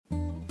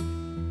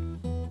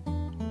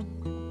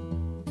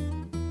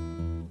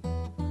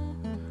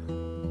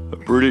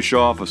British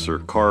officer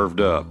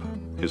carved up,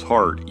 his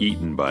heart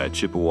eaten by a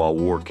Chippewa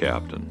war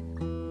captain.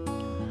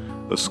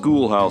 A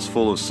schoolhouse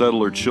full of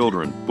settler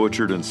children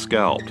butchered and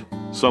scalped,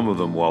 some of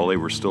them while they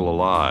were still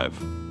alive.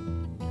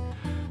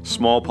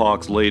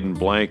 Smallpox-laden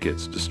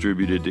blankets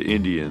distributed to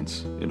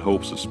Indians in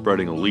hopes of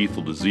spreading a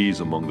lethal disease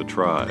among the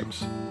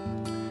tribes.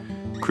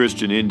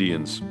 Christian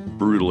Indians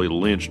brutally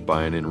lynched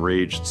by an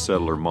enraged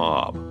settler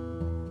mob.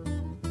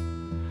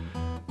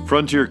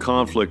 Frontier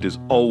conflict is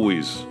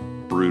always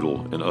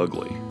brutal and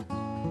ugly.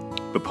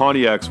 But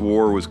Pontiac's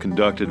war was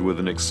conducted with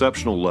an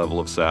exceptional level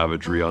of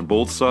savagery on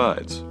both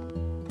sides.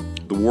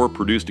 The war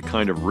produced a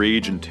kind of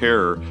rage and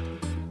terror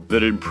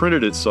that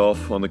imprinted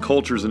itself on the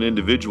cultures and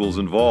individuals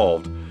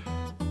involved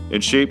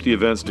and shaped the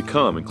events to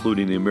come,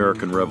 including the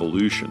American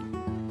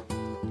Revolution.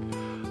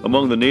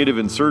 Among the native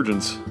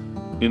insurgents,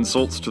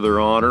 insults to their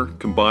honor,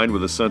 combined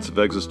with a sense of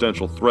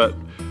existential threat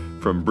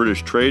from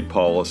British trade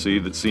policy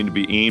that seemed to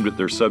be aimed at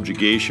their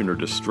subjugation or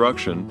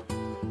destruction,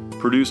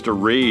 produced a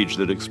rage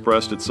that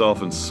expressed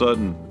itself in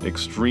sudden,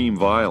 extreme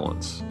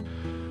violence.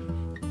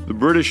 The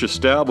British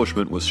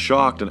establishment was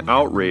shocked and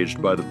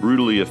outraged by the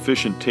brutally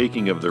efficient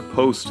taking of their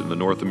posts in the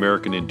North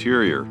American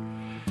interior,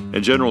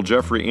 and General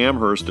Jeffrey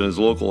Amherst and his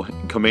local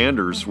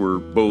commanders were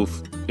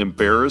both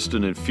embarrassed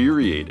and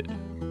infuriated.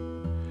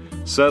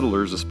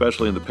 Settlers,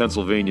 especially in the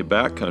Pennsylvania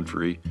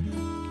backcountry,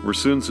 were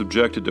soon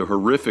subjected to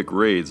horrific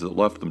raids that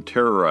left them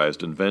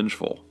terrorized and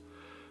vengeful.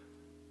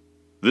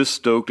 This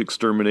stoked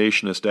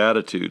exterminationist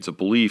attitudes, a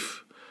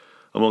belief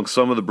among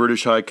some of the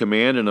British High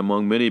Command and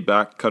among many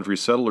backcountry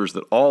settlers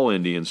that all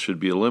Indians should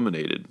be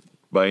eliminated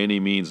by any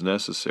means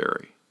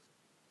necessary.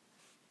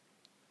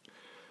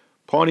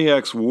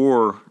 Pontiac's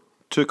war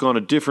took on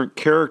a different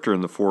character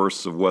in the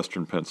forests of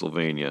western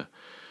Pennsylvania,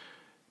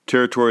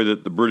 territory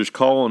that the British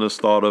colonists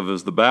thought of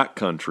as the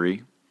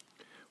backcountry,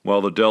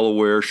 while the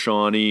Delaware,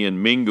 Shawnee,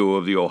 and Mingo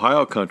of the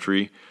Ohio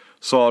country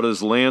saw it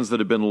as lands that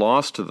had been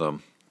lost to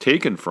them,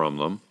 taken from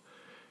them,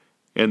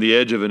 and the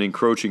edge of an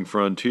encroaching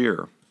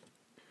frontier.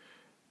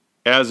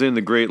 As in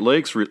the Great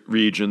Lakes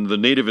region, the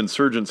native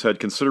insurgents had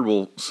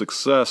considerable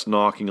success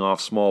knocking off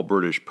small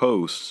British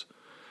posts,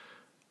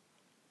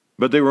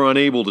 but they were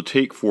unable to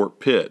take Fort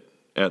Pitt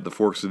at the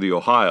forks of the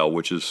Ohio,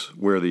 which is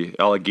where the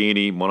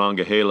Allegheny,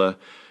 Monongahela,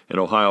 and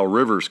Ohio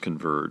rivers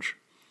converge.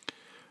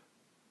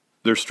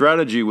 Their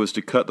strategy was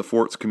to cut the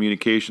fort's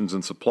communications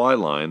and supply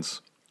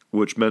lines,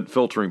 which meant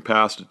filtering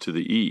past it to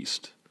the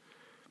east.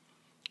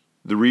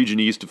 The region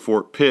east of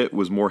Fort Pitt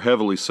was more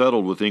heavily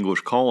settled with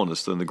English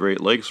colonists than the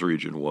Great Lakes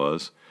region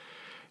was,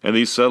 and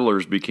these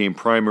settlers became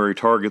primary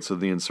targets of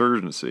the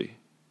insurgency.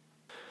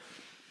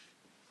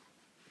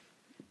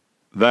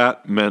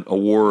 That meant a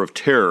war of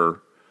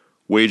terror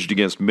waged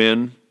against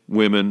men,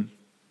 women,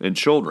 and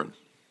children.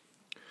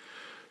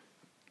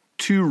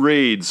 Two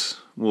raids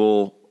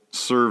will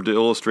serve to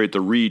illustrate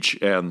the reach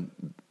and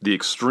the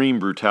extreme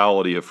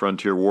brutality of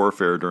frontier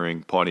warfare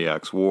during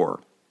Pontiac's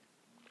War.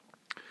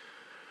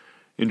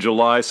 In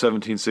July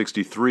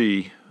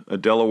 1763, a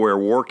Delaware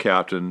war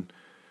captain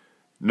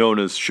known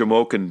as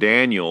Shamokin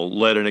Daniel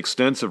led an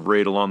extensive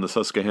raid along the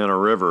Susquehanna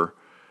River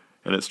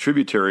and its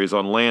tributaries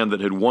on land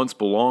that had once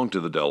belonged to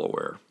the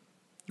Delaware,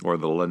 or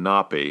the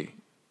Lenape.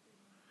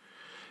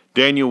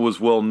 Daniel was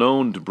well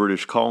known to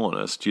British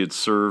colonists. He had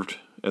served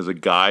as a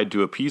guide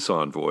to a peace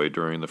envoy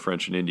during the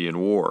French and Indian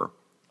War.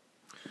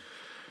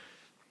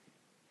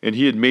 And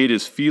he had made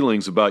his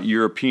feelings about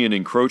European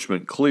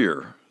encroachment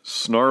clear,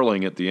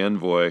 snarling at the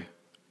envoy,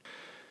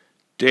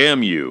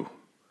 "Damn you!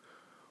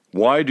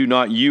 Why do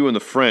not you and the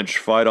French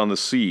fight on the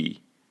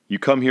sea? You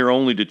come here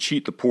only to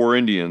cheat the poor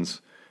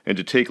Indians and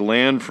to take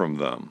land from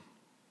them."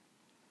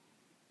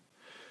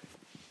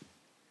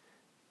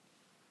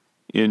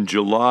 In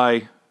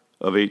July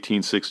of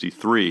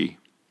 1863,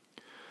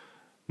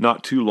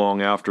 not too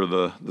long after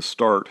the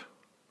start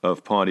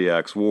of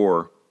Pontiac's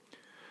War,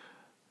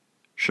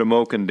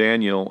 Shamokin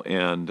Daniel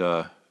and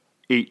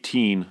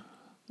 18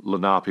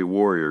 Lenape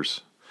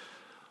warriors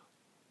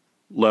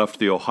left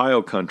the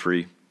Ohio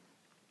country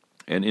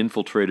and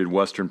infiltrated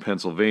western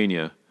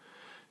Pennsylvania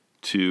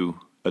to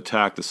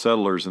attack the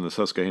settlers in the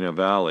Susquehanna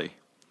Valley.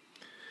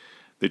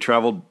 They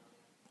traveled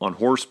on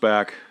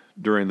horseback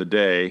during the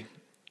day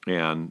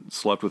and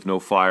slept with no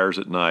fires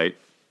at night,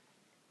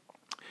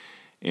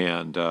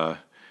 and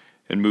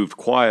moved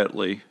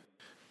quietly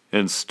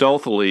and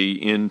stealthily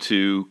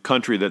into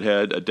country that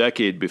had a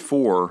decade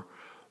before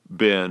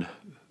been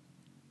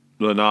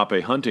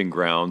Lenape hunting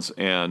grounds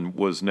and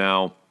was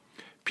now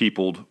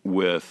peopled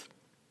with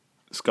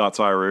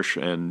Scots-Irish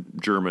and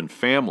German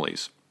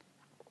families.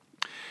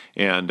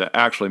 And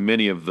actually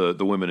many of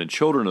the women and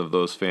children of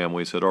those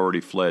families had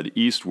already fled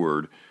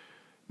eastward,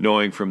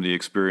 knowing from the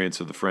experience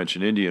of the French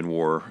and Indian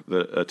War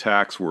that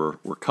attacks were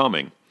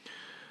coming.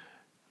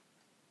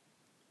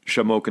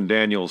 Shamokin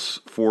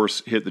Daniel's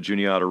force hit the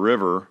Juniata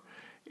River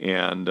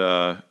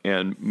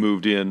and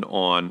moved in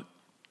on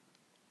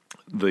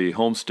the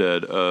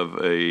homestead of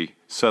a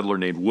settler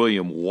named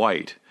William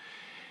White.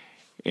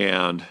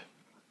 And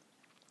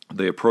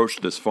they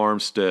approached this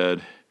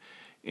farmstead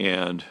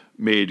and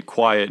made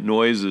quiet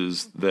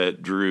noises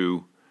that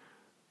drew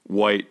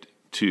White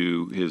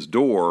to his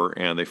door,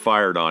 and they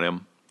fired on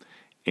him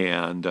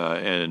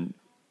and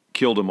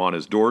killed him on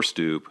his door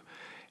stoop,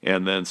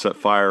 and then set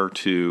fire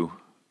to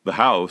the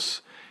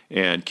house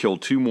and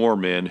killed 2 more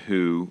men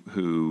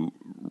who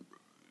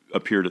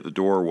appeared at the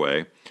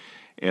doorway.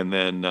 And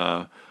then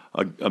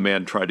a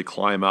man tried to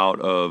climb out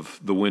of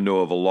the window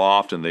of a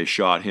loft, and they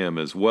shot him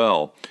as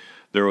well.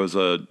 There was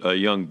a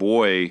young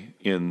boy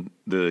in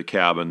the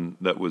cabin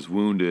that was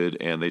wounded,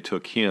 and they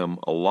took him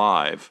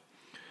alive.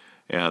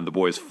 And the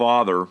boy's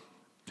father,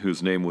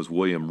 whose name was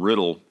William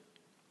Riddle,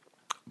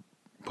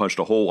 punched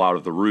a hole out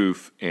of the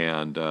roof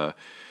and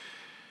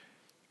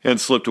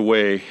slipped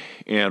away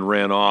and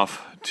ran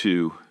off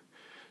to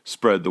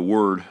spread the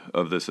word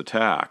of this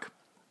attack.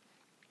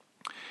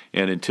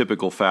 And in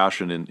typical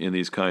fashion in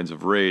these kinds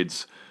of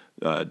raids,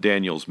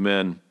 Daniel's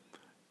men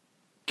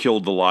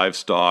killed the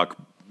livestock,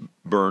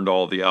 burned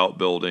all the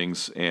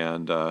outbuildings,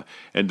 and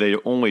they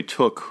only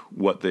took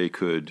what they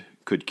could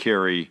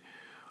carry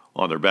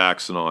on their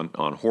backs and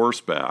on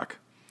horseback.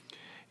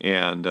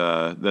 And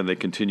then they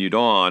continued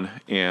on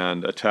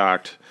and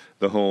attacked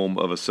the home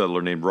of a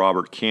settler named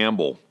Robert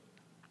Campbell.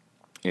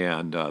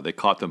 And they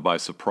caught them by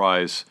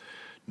surprise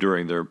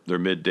during their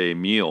midday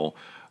meal.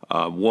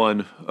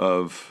 One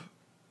of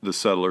the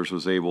settlers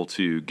was able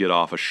to get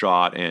off a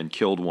shot and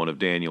killed one of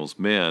Daniel's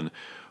men,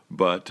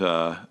 but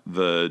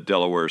the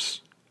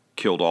Delawares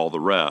killed all the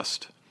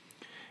rest.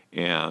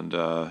 And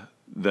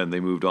then they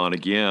moved on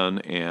again,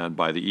 and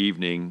by the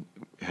evening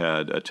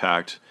had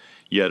attacked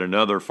yet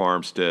another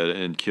farmstead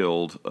and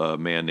killed a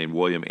man named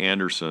William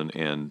Anderson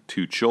and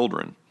 2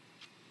 children.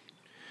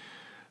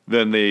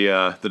 Then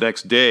the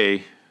next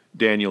day,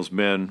 Daniel's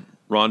men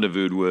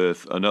rendezvoused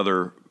with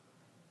another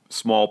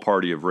small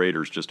party of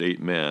raiders, just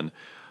 8 men.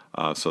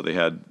 So they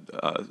had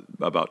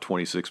about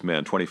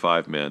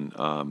 25 men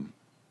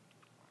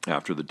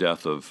after the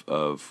death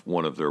of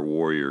one of their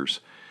warriors.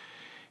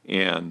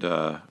 And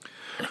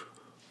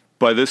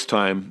by this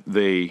time,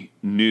 they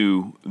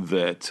knew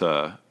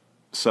that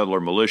settler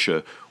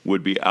militia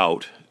would be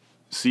out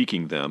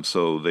seeking them.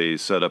 So they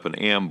set up an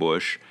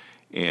ambush,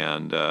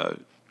 and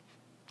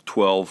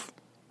 12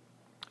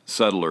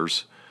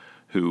 settlers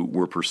who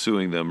were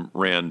pursuing them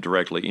ran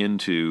directly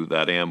into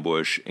that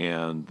ambush,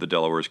 and the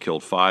Delawares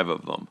killed 5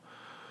 of them.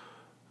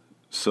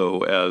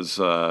 So as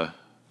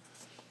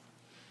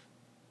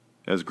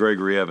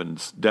Gregory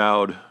Evans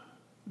Dowd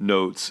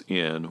notes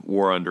in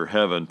War Under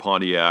Heaven,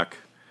 Pontiac,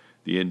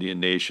 the Indian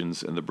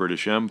Nations, and the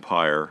British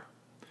Empire,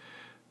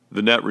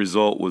 the net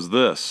result was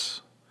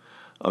this: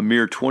 a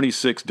mere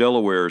 26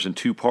 Delawares in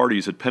 2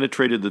 parties had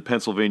penetrated the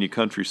Pennsylvania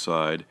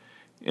countryside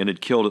and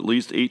had killed at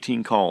least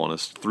 18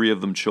 colonists, 3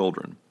 of them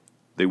children.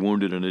 They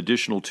wounded an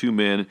additional 2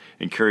 men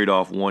and carried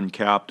off 1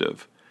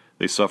 captive.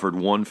 They suffered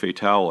 1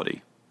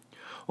 fatality.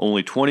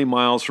 Only 20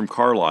 miles from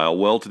Carlisle,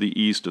 well to the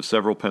east of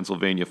several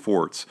Pennsylvania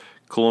forts,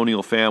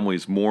 colonial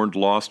families mourned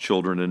lost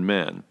children and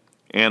men.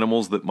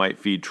 Animals that might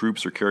feed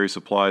troops or carry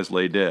supplies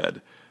lay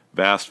dead.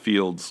 Vast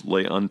fields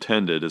lay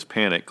untended as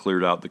panic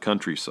cleared out the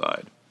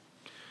countryside.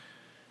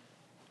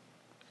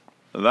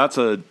 That's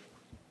a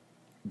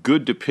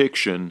good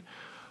depiction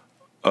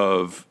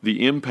of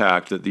the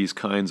impact that these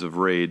kinds of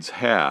raids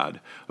had.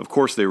 Of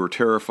course, they were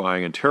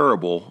terrifying and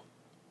terrible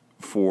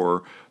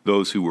for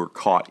those who were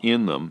caught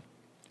in them,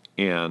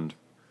 and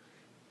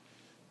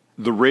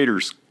the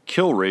raiders'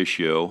 kill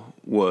ratio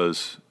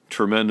was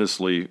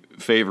tremendously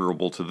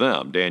favorable to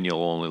them.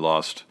 Daniel only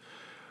lost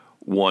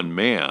 1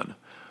 man.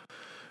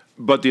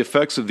 But the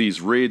effects of these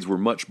raids were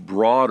much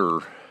broader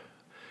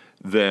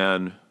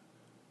than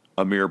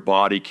a mere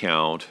body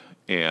count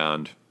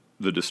and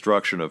the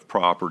destruction of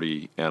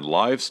property and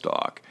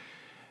livestock.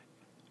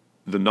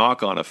 The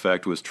knock-on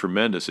effect was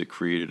tremendous. It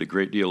created a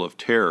great deal of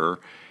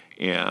terror,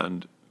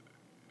 and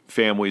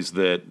families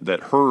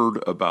that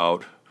heard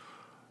about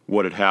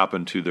what had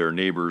happened to their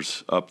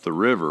neighbors up the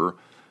river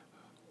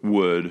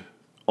would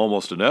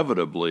almost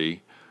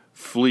inevitably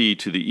flee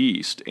to the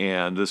east,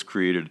 and this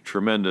created a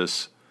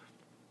tremendous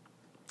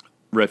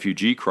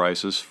refugee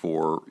crisis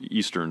for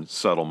eastern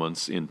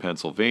settlements in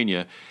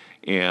Pennsylvania,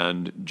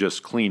 and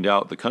just cleaned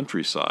out the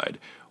countryside,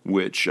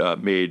 which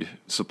made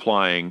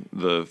supplying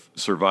the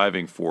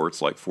surviving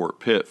forts like Fort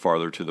Pitt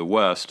farther to the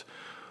west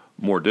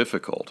more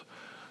difficult.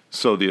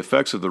 So the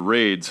effects of the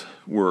raids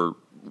were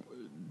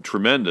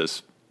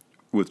tremendous,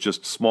 with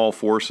just small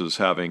forces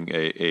having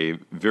a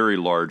very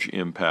large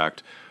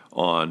impact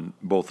on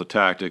both the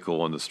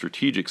tactical and the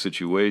strategic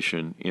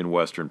situation in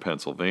western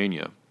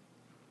Pennsylvania.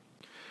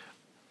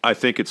 I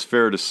think it's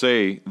fair to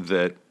say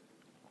that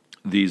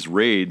these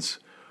raids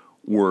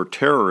were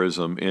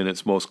terrorism in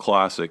its most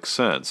classic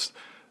sense.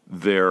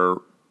 Their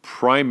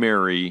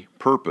primary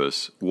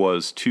purpose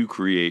was to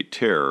create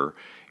terror,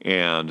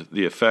 and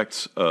the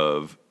effects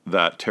of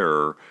that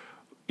terror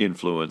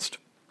influenced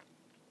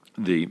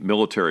the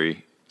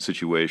military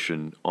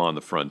situation on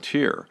the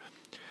frontier.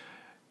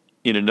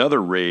 In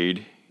another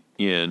raid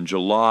in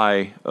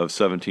July of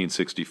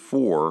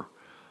 1764,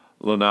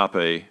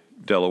 Lenape,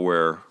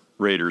 Delaware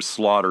raiders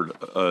slaughtered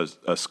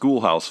a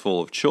schoolhouse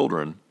full of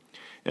children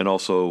and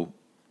also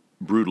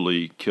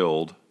brutally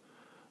killed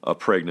a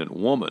pregnant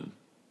woman.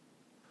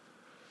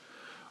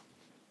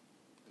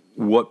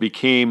 What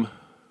became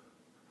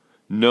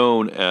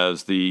known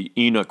as the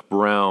Enoch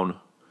Brown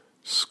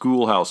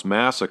Schoolhouse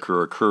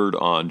Massacre occurred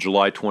on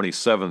July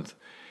 27th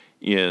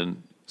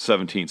in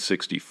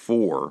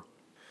 1764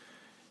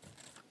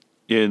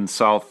 in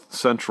south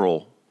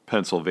central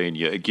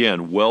Pennsylvania,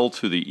 again, well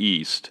to the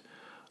east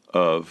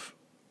of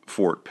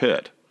Fort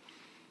Pitt.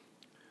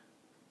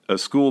 A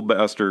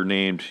schoolmaster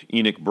named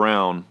Enoch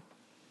Brown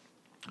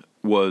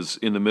was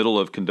in the middle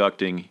of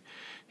conducting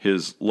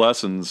his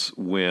lessons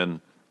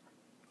when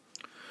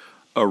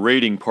a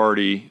raiding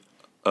party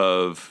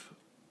of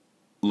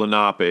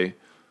Lenape,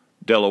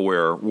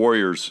 Delaware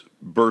warriors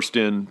burst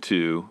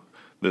into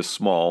this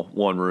small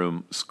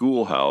one-room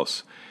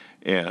schoolhouse,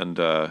 and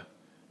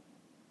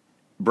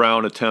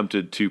Brown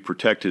attempted to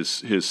protect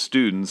his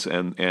students,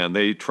 and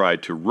they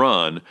tried to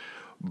run,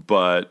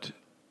 but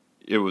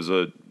it was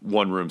a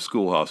one-room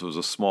schoolhouse. It was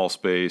a small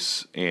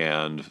space,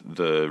 and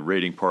the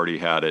raiding party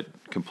had it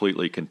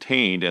completely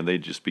contained, and they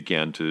just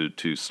began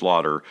to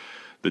slaughter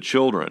the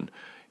children.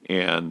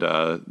 And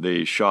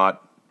they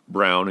shot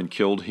Brown and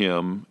killed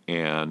him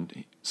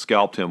and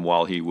scalped him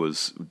while he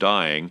was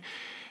dying,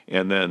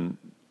 and then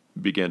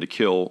began to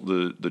kill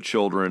the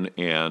children,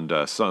 and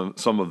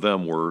some of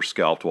them were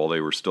scalped while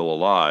they were still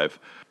alive.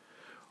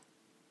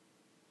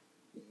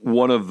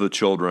 One of the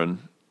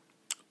children,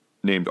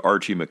 named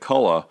Archie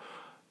McCullough,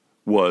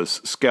 was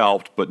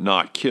scalped but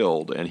not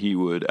killed, and he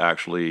would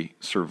actually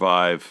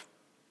survive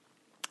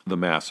the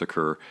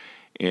massacre,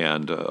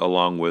 and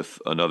along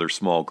with another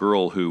small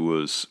girl who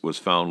was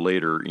found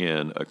later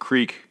in a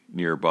creek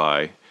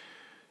nearby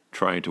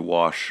trying to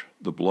wash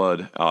the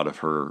blood out of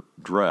her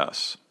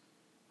dress.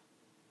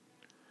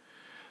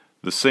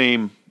 The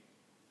same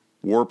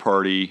war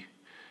party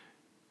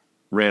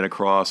ran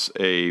across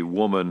a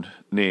woman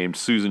named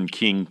Susan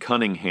King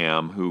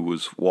Cunningham who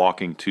was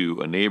walking to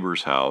a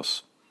neighbor's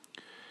house.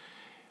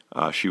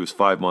 She was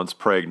 5 months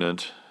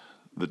pregnant.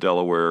 The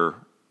Delaware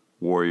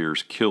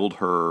warriors killed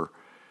her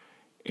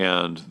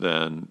and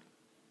then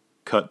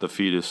cut the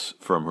fetus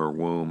from her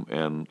womb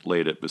and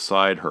laid it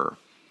beside her.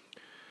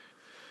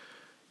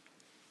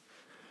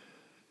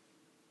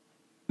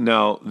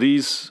 Now,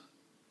 these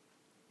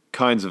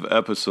kinds of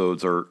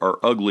episodes are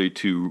ugly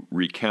to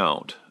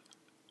recount.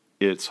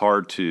 It's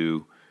hard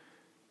to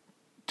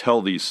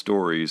tell these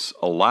stories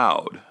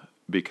aloud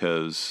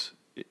because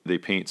they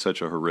paint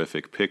such a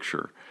horrific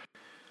picture.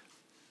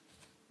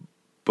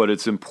 But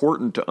it's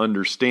important to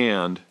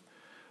understand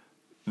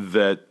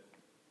that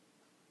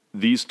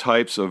these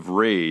types of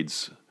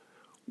raids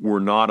were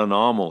not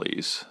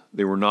anomalies.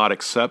 They were not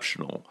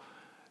exceptional.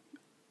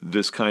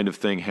 This kind of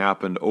thing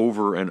happened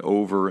over and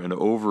over and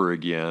over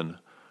again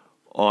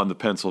on the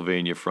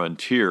Pennsylvania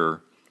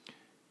frontier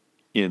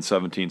in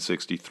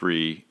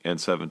 1763 and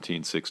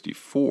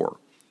 1764.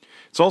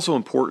 It's also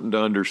important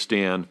to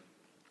understand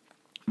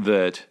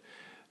that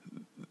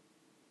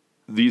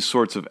these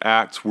sorts of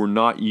acts were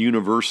not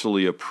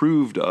universally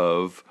approved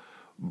of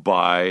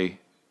by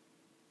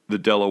the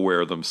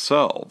Delaware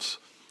themselves.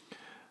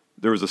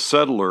 There was a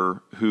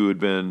settler who had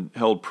been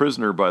held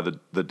prisoner by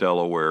the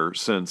Delaware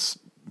since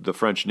the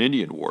French and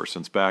Indian War,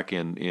 since back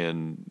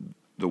in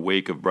the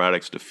wake of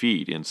Braddock's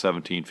defeat in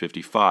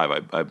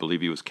 1755. I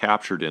believe he was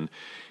captured in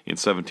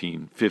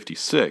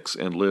 1756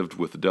 and lived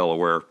with the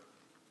Delaware,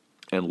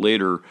 and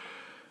later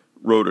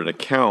wrote an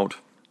account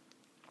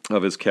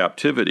of his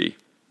captivity.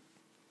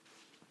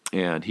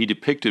 And he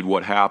depicted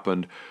what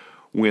happened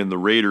when the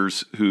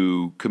raiders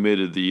who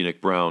committed the Enoch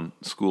Brown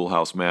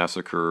Schoolhouse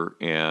Massacre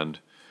and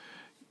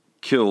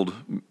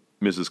killed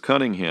Mrs.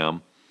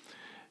 Cunningham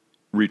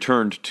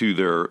returned to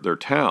their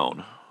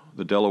town,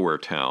 the Delaware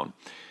town.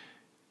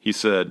 He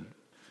said,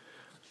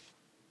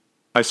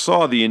 "I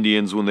saw the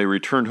Indians when they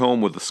returned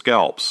home with the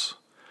scalps.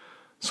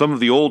 Some of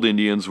the old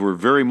Indians were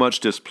very much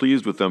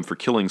displeased with them for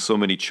killing so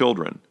many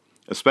children,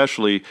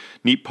 especially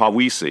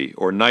Neepawisi,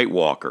 or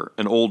Nightwalker,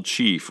 an old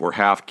chief or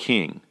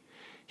half-king.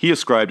 He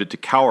ascribed it to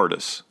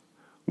cowardice,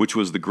 which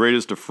was the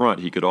greatest affront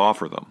he could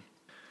offer them."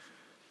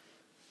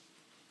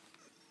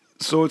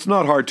 So it's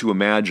not hard to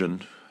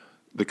imagine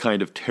the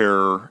kind of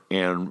terror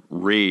and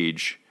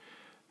rage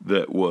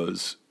that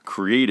was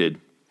created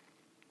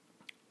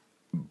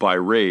by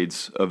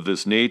raids of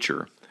this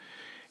nature.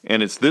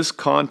 And it's this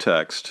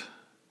context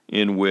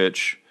in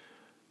which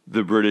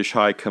the British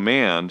High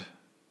Command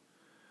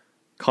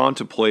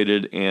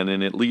contemplated and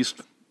in at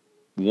least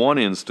one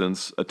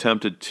instance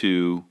attempted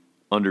to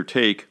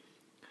undertake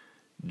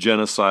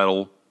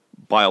genocidal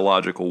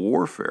biological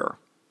warfare.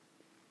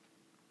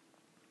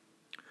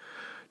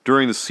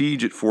 During the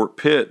siege at Fort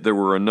Pitt, there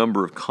were a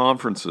number of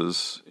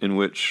conferences in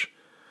which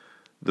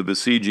the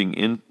besieging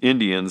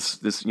Indians,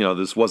 this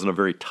wasn't a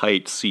very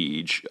tight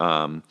siege,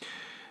 and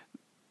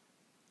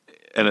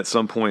at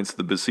some points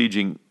the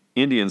besieging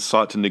Indians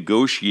sought to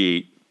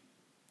negotiate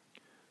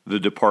the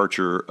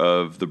departure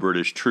of the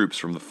British troops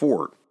from the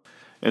fort.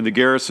 And the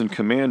garrison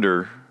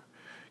commander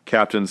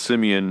Captain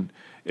Simeon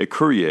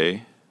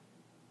Ecuyer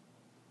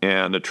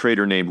and a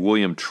trader named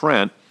William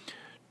Trent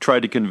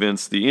tried to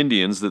convince the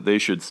Indians that they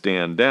should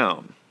stand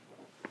down.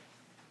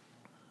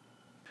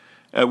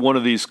 At one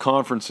of these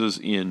conferences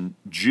in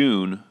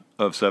June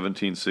of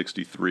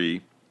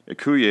 1763,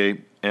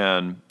 Ecuyer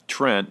and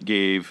Trent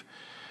gave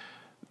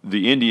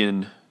the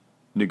Indian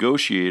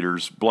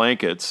negotiators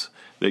blankets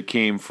that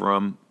came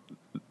from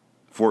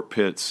Fort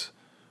Pitt's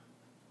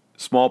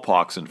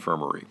smallpox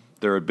infirmary.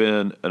 There had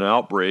been an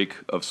outbreak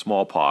of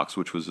smallpox,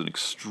 which was an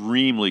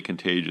extremely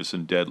contagious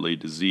and deadly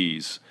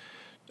disease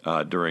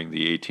during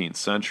the 18th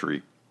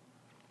century.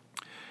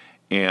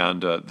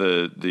 And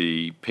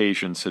the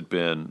patients had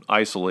been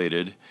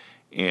isolated,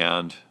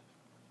 and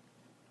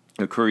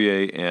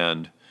Ecuyer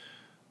and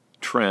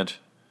Trent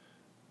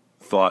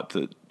thought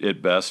that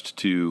it best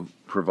to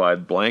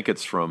provide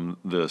blankets from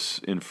this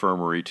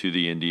infirmary to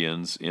the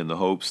Indians in the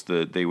hopes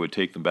that they would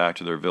take them back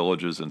to their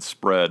villages and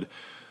spread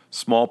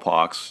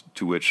smallpox,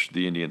 to which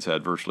the Indians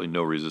had virtually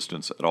no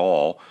resistance at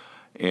all,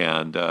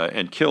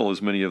 and kill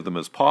as many of them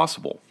as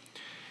possible.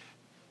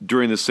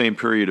 During the same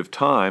period of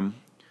time,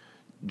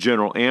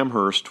 General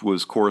Amherst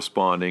was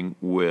corresponding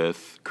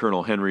with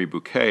Colonel Henry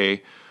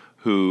Bouquet,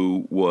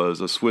 who was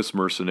a Swiss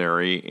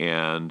mercenary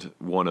and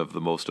one of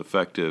the most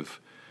effective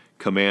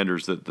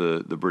commanders that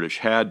the British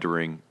had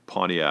during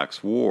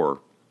Pontiac's war.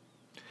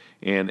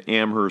 And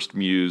Amherst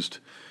mused,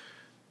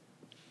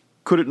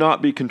 "Could it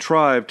not be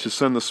contrived to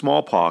send the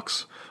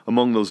smallpox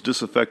among those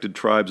disaffected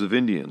tribes of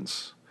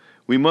Indians?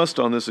 We must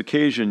on this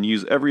occasion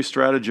use every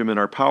stratagem in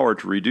our power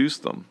to reduce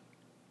them."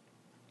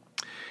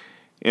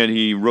 And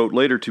he wrote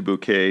later to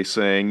Bouquet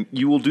saying,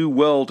 "You will do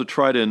well to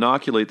try to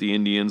inoculate the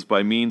Indians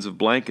by means of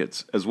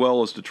blankets, as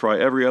well as to try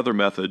every other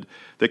method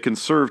that can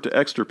serve to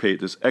extirpate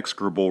this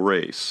execrable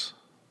race."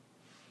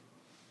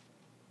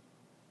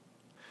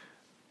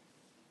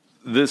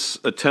 This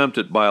attempt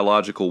at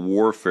biological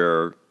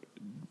warfare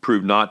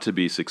proved not to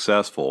be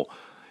successful.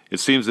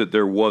 It seems that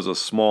there was a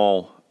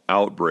small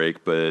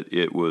outbreak, but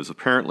it was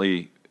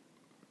apparently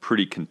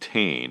pretty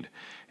contained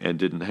and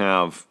didn't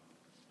have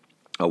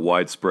a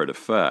widespread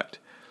effect.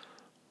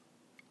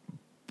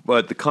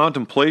 But the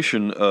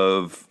contemplation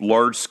of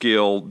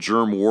large-scale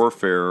germ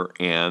warfare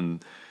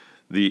and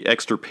the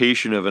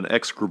extirpation of an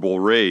execrable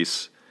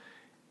race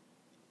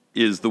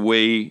is the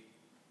way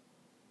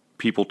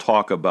people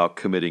talk about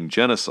committing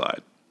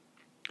genocide.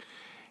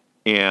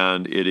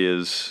 And it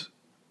is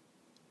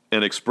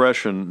an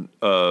expression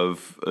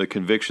of a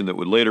conviction that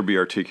would later be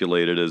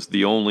articulated as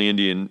the only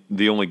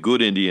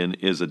good Indian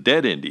is a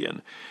dead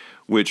Indian,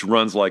 which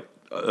runs like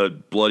a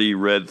bloody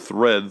red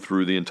thread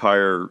through the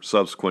entire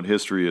subsequent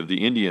history of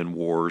the Indian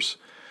Wars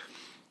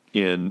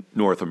in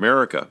North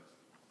America.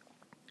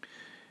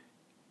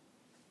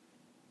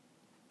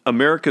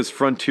 America's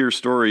frontier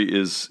story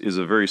is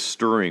a very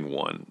stirring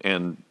one,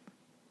 and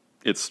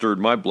it stirred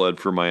my blood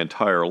for my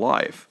entire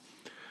life.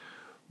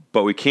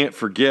 But we can't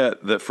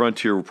forget that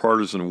frontier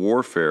partisan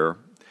warfare,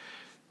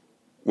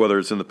 whether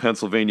it's in the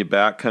Pennsylvania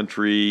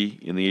backcountry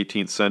in the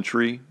 18th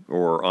century,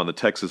 or on the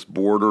Texas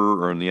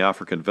border, or in the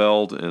African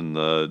Veld in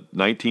the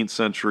 19th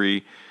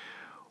century,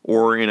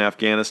 or in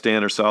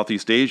Afghanistan or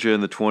Southeast Asia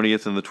in the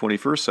 20th and the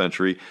 21st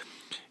century,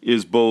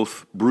 is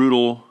both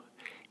brutal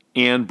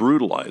and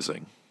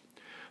brutalizing.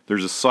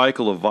 There's a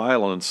cycle of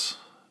violence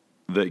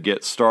that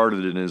gets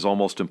started and is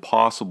almost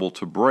impossible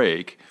to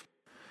break,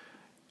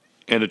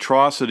 and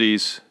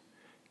atrocities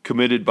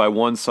committed by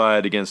one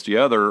side against the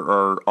other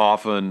are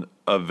often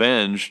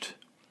avenged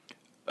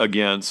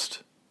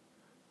against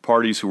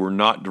parties who were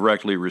not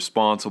directly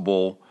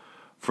responsible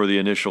for the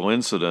initial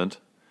incident,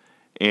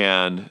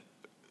 and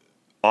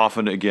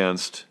often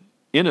against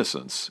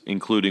innocents,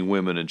 including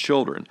women and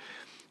children.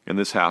 And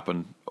this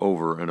happened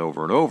over and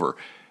over and over.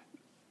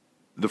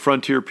 The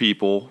frontier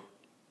people,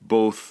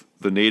 both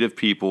the native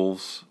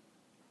peoples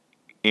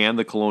and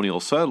the colonial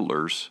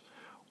settlers,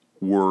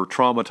 were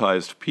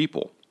traumatized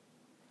people.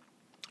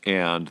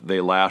 And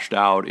they lashed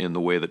out in the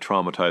way that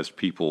traumatized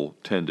people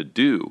tend to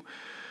do.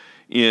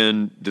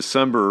 In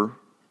December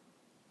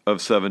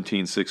of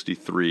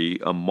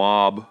 1763, a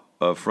mob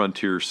of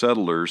frontier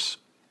settlers,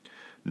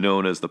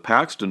 known as the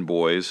Paxton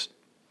Boys,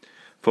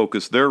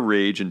 focused their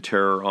rage and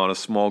terror on a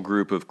small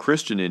group of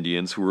Christian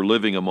Indians who were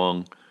living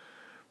among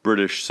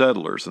British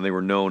settlers, and they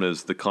were known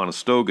as the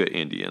Conestoga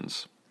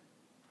Indians.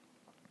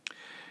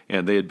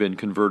 And they had been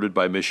converted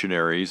by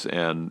missionaries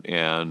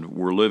and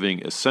were living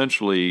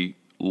essentially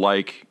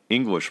like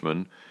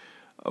Englishmen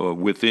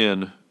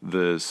within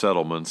the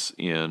settlements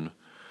in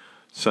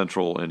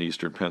central and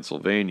eastern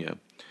Pennsylvania.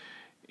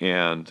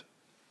 And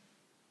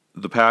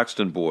the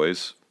Paxton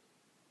Boys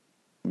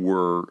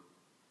were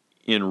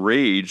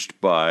enraged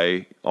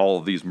by all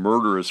of these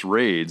murderous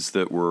raids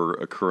that were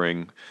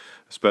occurring,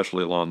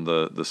 especially along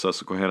the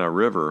Susquehanna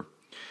River,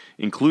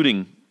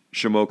 including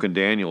Shamokin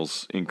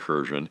Daniels'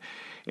 incursion,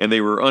 and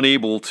they were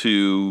unable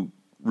to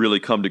really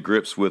come to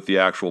grips with the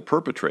actual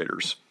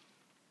perpetrators.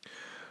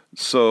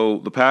 So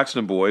the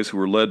Paxton Boys, who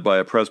were led by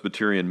a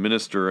Presbyterian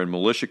minister and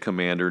militia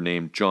commander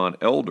named John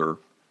Elder,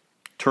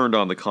 turned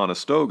on the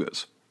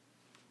Conestogas.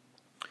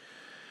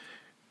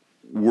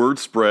 word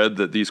spread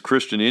that these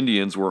Christian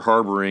Indians were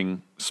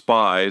harboring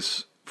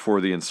spies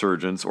for the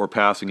insurgents or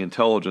passing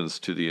intelligence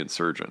to the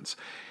insurgents.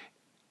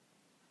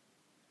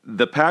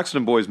 The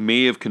Paxton Boys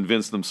may have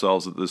convinced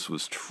themselves that this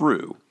was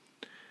true,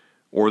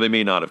 or they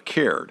may not have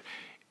cared.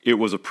 It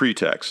was a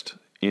pretext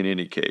in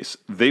any case.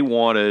 They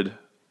wanted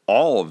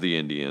all of the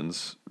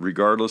Indians,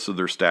 regardless of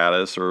their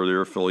status or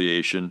their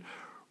affiliation,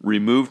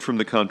 removed from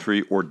the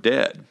country or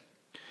dead.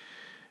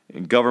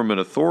 And government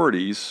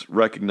authorities,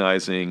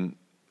 recognizing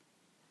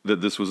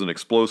that this was an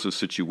explosive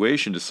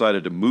situation,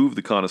 decided to move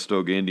the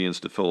Conestoga Indians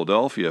to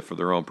Philadelphia for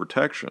their own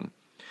protection.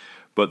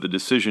 But the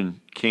decision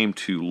came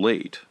too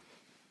late.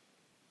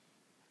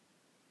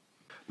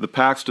 The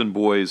Paxton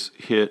Boys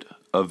hit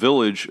a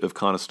village of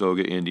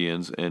Conestoga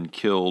Indians and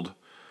killed,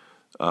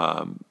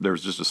 there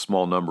was just a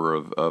small number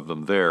of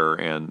them there,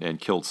 and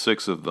killed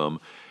 6 of them.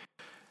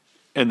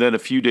 And then a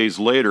few days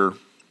later,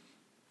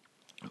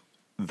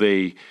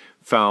 they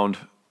found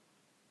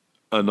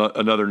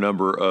another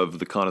number of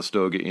the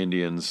Conestoga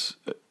Indians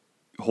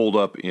holed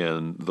up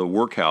in the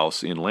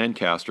workhouse in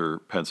Lancaster,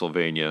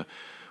 Pennsylvania,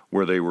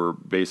 where they were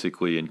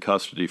basically in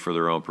custody for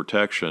their own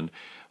protection.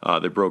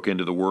 They broke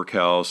into the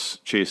workhouse,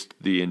 chased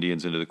the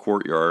Indians into the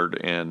courtyard,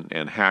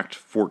 and hacked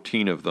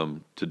 14 of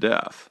them to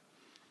death.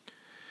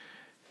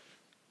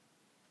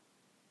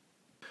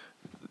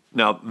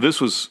 Now,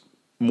 this was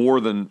more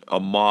than a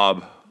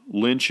mob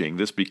lynching.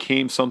 This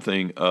became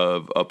something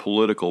of a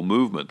political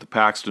movement. The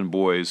Paxton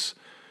Boys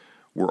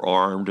were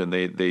armed, and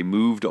they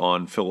moved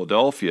on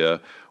Philadelphia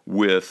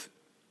with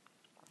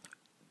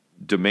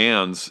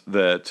demands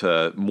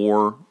that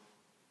more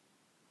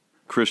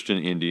Christian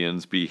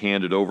Indians be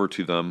handed over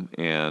to them,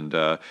 and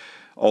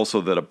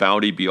also that a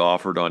bounty be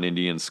offered on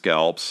Indian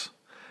scalps,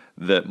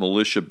 that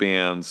militia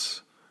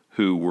bands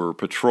who were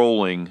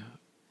patrolling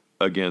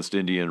against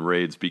Indian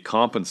raids be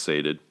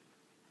compensated,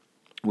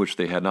 which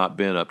they had not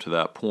been up to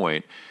that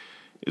point.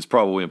 It's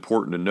probably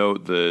important to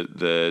note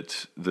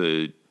that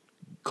the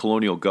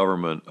colonial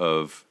government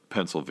of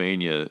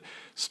Pennsylvania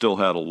still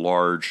had a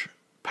large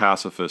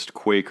pacifist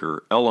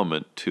Quaker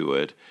element to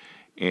it,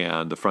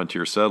 and the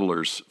frontier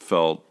settlers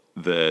felt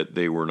that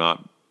they were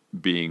not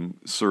being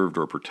served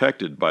or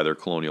protected by their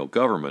colonial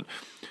government.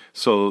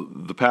 So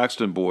the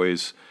Paxton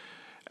Boys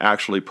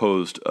actually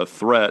posed a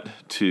threat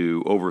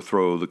to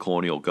overthrow the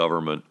colonial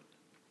government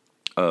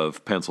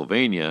of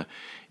Pennsylvania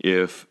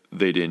if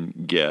they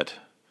didn't get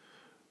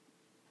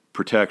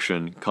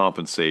protection,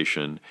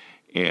 compensation,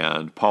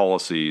 and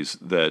policies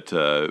that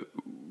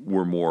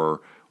were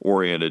more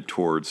oriented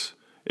towards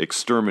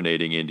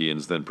exterminating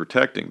Indians than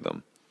protecting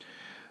them.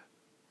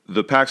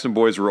 The Paxton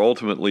Boys were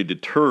ultimately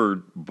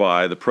deterred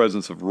by the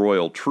presence of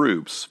royal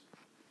troops,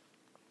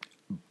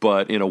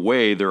 but in a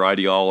way their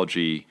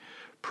ideology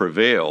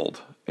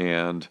prevailed,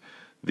 and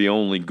the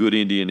only good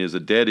Indian is a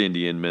dead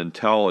Indian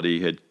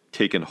mentality had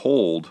taken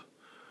hold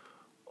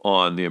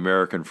on the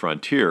American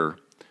frontier,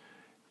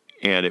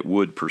 and it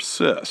would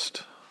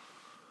persist.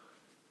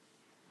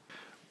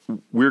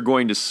 We're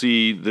going to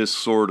see this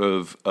sort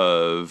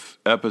of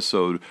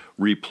episode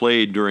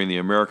replayed during the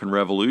American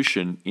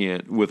Revolution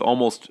with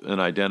almost an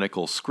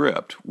identical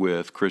script,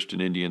 with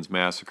Christian Indians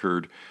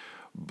massacred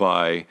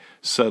by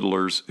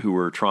settlers who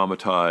were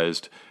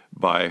traumatized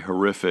by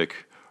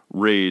horrific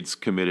raids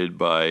committed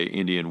by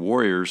Indian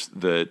warriors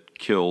that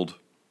killed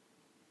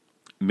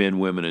men,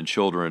 women, and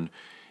children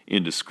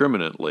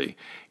indiscriminately.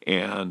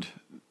 And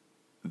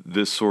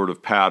this sort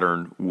of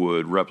pattern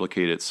would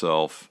replicate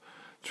itself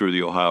through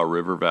the Ohio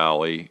River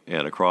Valley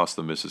and across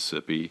the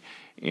Mississippi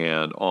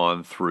and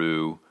on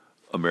through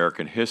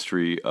American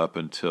history up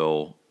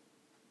until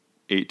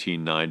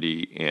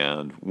 1890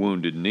 and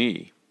Wounded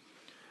Knee.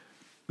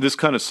 This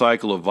kind of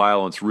cycle of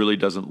violence really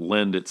doesn't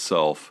lend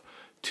itself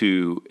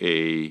to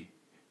a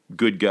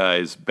good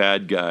guys,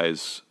 bad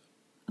guys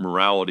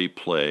morality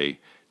play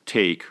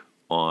take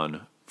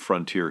on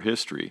frontier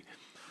history.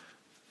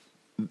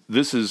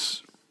 This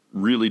is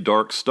really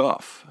dark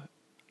stuff,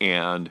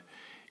 and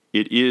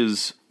it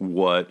is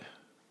what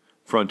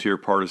frontier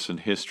partisan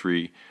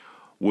history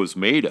was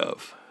made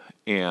of.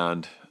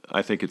 And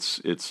I think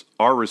it's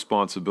our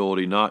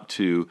responsibility not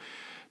to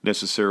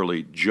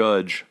necessarily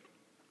judge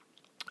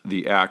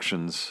the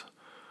actions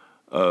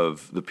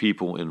of the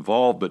people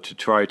involved, but to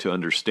try to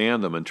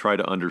understand them and try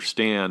to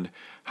understand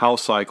how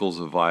cycles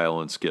of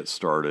violence get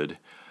started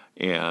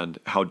and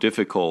how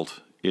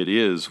difficult it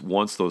is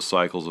once those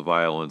cycles of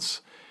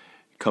violence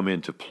come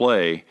into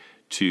play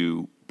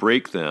to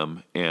break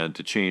them and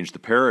to change the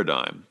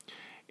paradigm.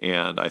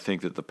 And I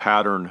think that the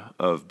pattern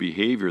of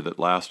behavior that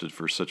lasted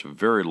for such a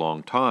very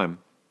long time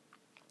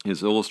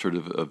is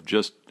illustrative of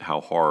just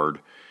how hard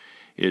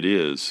it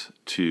is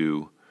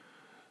to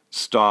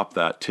stop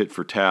that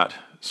tit-for-tat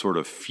sort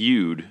of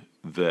feud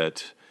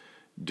that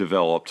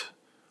developed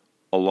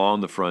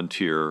along the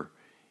frontier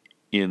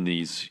in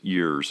these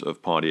years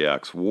of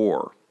Pontiac's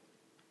War.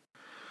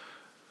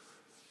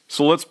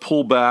 So let's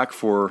pull back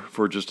for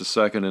just a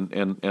second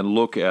and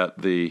look at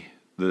the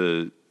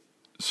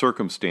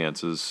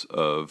circumstances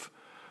of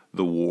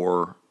the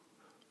war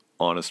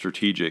on a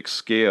strategic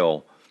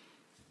scale.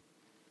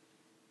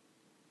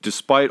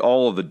 despite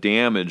all of the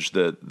damage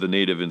that the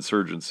native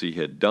insurgency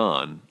had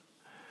done,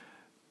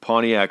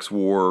 Pontiac's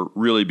war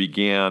really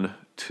began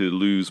to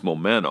lose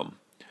momentum.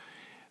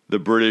 The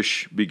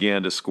British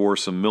began to score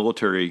some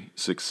military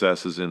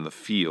successes in the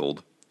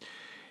field,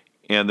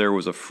 and there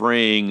was a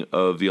fraying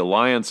of the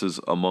alliances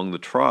among the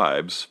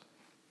tribes,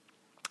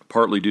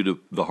 partly due to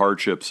the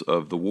hardships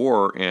of the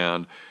war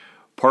and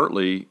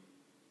partly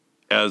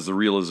as the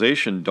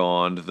realization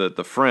dawned that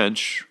the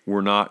French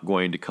were not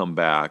going to come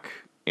back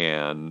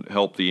and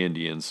help the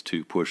Indians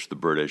to push the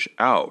British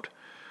out.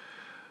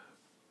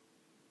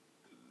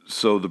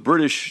 So the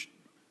British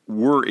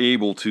were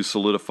able to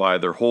solidify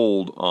their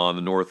hold on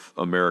the North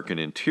American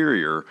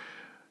interior,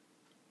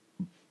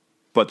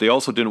 but they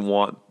also didn't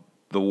want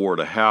the war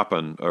to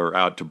happen or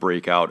to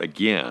break out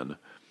again.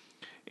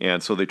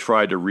 And so they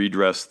tried to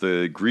redress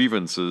the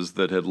grievances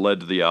that had led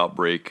to the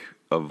outbreak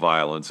of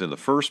violence in the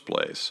first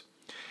place.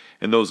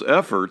 And those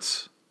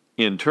efforts,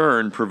 in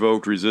turn,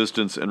 provoked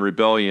resistance and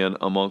rebellion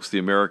amongst the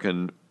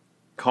American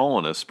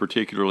colonists,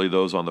 particularly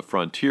those on the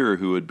frontier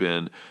who had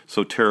been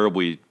so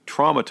terribly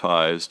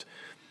traumatized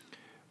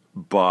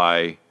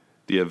by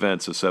the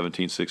events of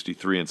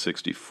 1763 and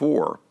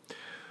 64.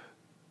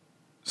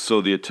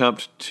 So the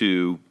attempt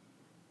to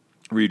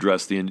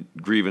redress the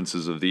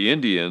grievances of the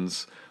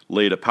Indians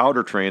laid a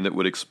powder train that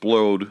would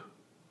explode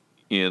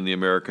in the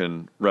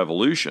American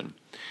Revolution.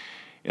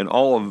 And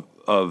all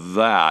of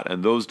that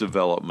and those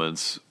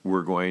developments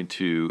we're going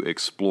to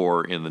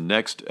explore in the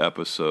next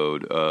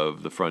episode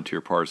of the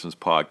Frontier Partisans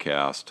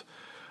podcast,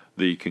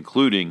 the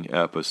concluding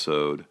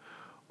episode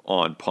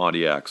on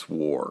Pontiac's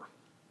War.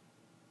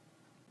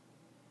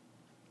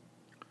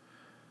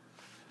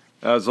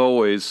 As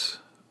always,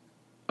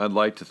 I'd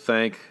like to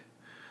thank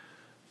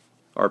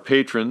our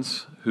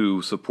patrons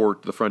who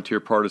support the Frontier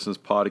Partisans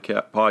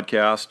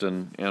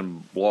podcast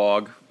and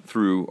blog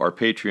through our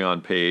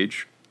Patreon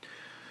page.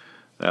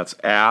 That's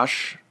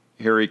Ash,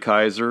 Harry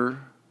Kaiser,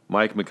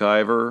 Mike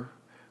McIver,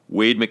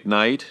 Wade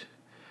McKnight,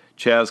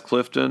 Chaz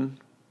Clifton,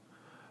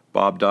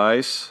 Bob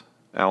Dice,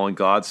 Alan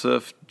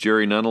Godseth,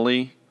 Jerry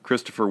Nunnally,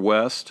 Christopher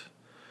West,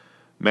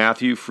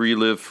 Matthew Free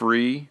Live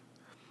Free,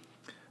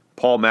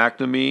 Paul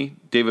McNamee,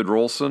 David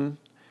Rolson,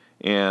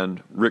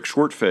 and Rick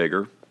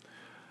Schwartfager.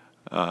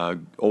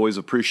 Always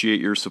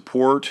appreciate your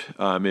support.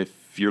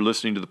 If you're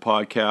listening to the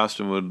podcast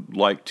and would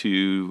like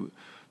to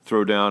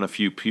throw down a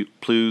few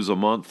plews a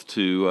month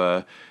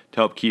to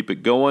help keep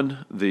it going,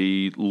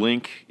 the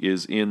link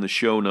is in the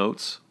show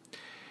notes.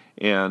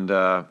 And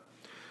I'd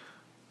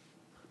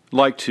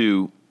like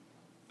to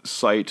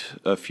cite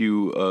a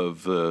few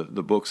of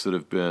the books that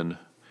have been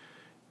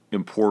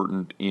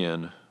important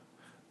in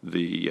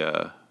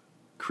the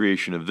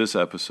creation of this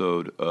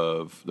episode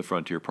of the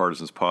Frontier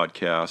Partisans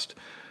podcast.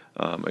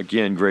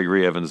 Again,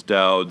 Gregory Evans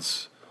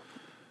Dowd's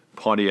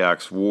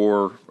Pontiac's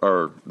War,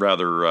 or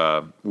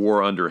rather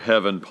War Under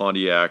Heaven,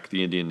 Pontiac,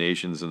 the Indian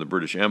Nations, and the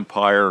British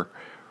Empire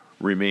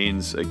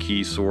remains a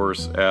key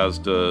source, as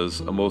does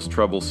A Most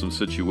Troublesome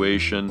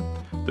Situation,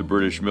 the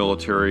British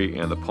Military,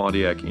 and the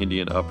Pontiac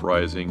Indian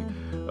Uprising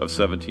of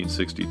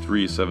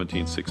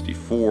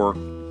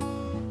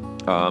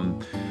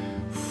 1763-1764.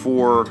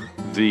 For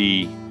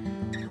the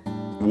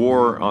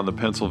war on the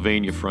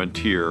Pennsylvania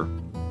frontier,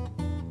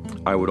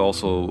 I would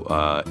also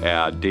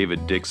add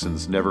David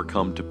Dixon's Never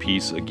Come to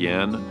Peace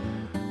Again,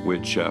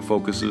 which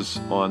focuses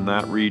on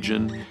that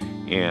region,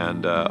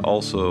 and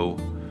also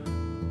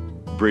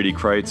Brady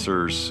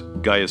Kreitzer's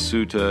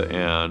Gayasuta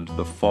and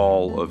the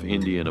Fall of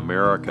Indian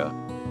America.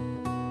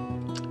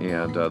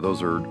 And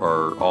those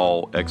are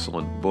all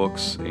excellent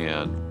books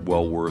and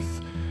well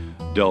worth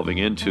delving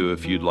into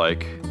if you'd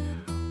like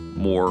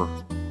more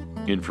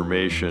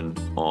information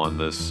on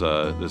this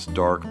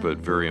dark but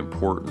very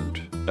important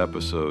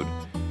episode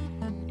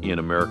in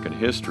American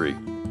history.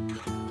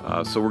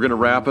 So we're going to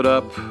wrap it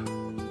up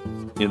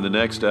in the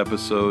next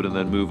episode and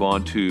then move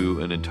on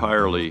to an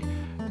entirely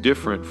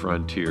different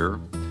frontier.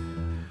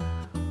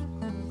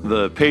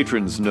 The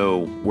patrons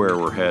know where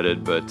we're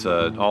headed, but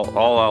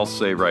all I'll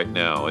say right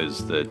now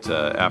is that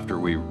after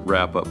we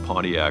wrap up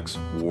Pontiac's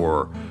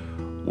War,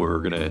 we're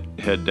going to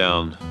head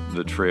down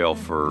the trail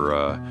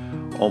for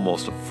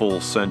almost a full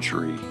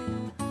century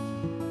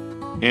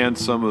and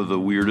some of the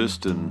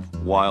weirdest and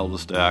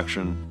wildest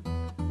action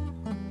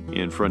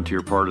in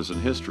frontier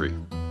partisan history.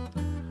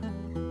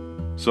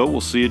 So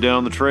we'll see you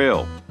down the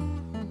trail.